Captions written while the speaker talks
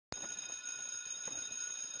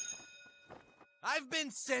I've been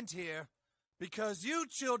sent here because you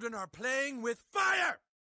children are playing with fire!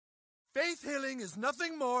 Faith healing is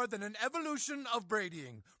nothing more than an evolution of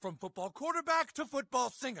bradying, from football quarterback to football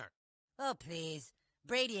singer. Oh, please.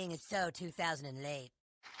 Bradying is so 2000 and late.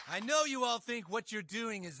 I know you all think what you're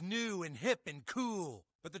doing is new and hip and cool,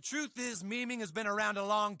 but the truth is memeing has been around a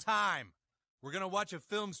long time. We're gonna watch a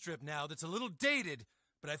film strip now that's a little dated,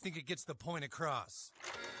 but I think it gets the point across.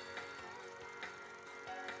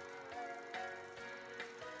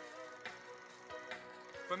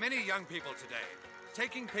 For many young people today,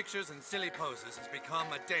 taking pictures in silly poses has become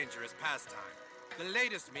a dangerous pastime. The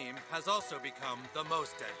latest meme has also become the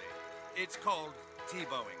most deadly. It's called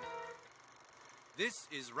Tebowing. This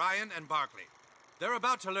is Ryan and Barkley. They're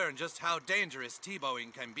about to learn just how dangerous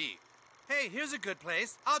Tebowing can be. Hey, here's a good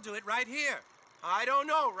place. I'll do it right here. I don't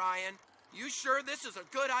know, Ryan. You sure this is a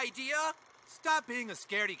good idea? Stop being a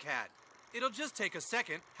scaredy cat. It'll just take a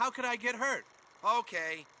second. How could I get hurt?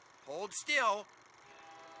 Okay, hold still.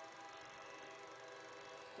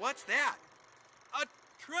 What's that? A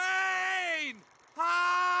train! Ryan!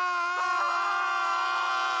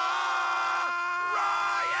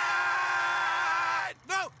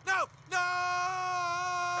 No! No! No!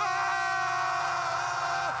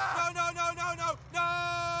 No, no, no, no, no, no!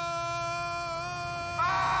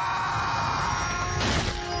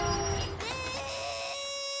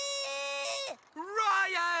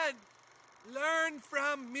 Ryan! Learn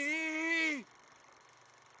from me!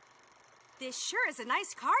 This sure is a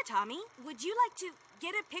nice car, Tommy. Would you like to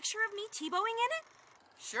get a picture of me Tebowing in it?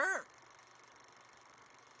 Sure.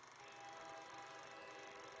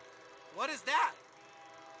 What is that?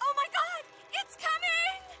 Oh my God! It's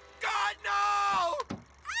coming! God, no! Oh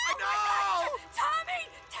my God! Tommy!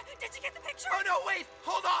 Did you get the picture? Oh, no, wait!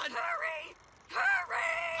 Hold on! Hurry! Hurry!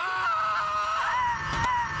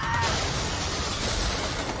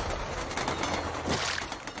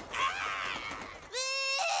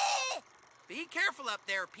 Be careful up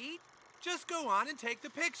there, Pete. Just go on and take the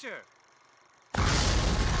picture.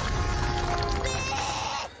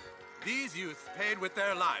 These youths paid with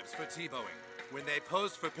their lives for Tebowing. When they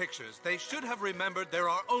posed for pictures, they should have remembered there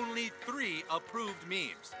are only 3 approved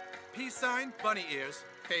memes. Peace sign, bunny ears,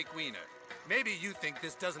 fake wiener. Maybe you think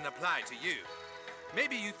this doesn't apply to you.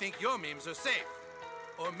 Maybe you think your memes are safe.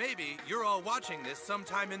 Or maybe you're all watching this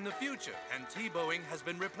sometime in the future and Tebowing has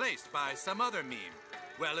been replaced by some other meme.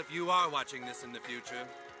 Well, if you are watching this in the future,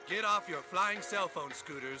 get off your flying cell phone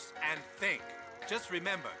scooters and think. Just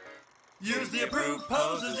remember, use the approved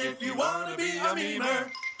poses if you want to be a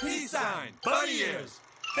memer. Peace sign, bunny ears,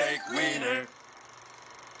 fake wiener.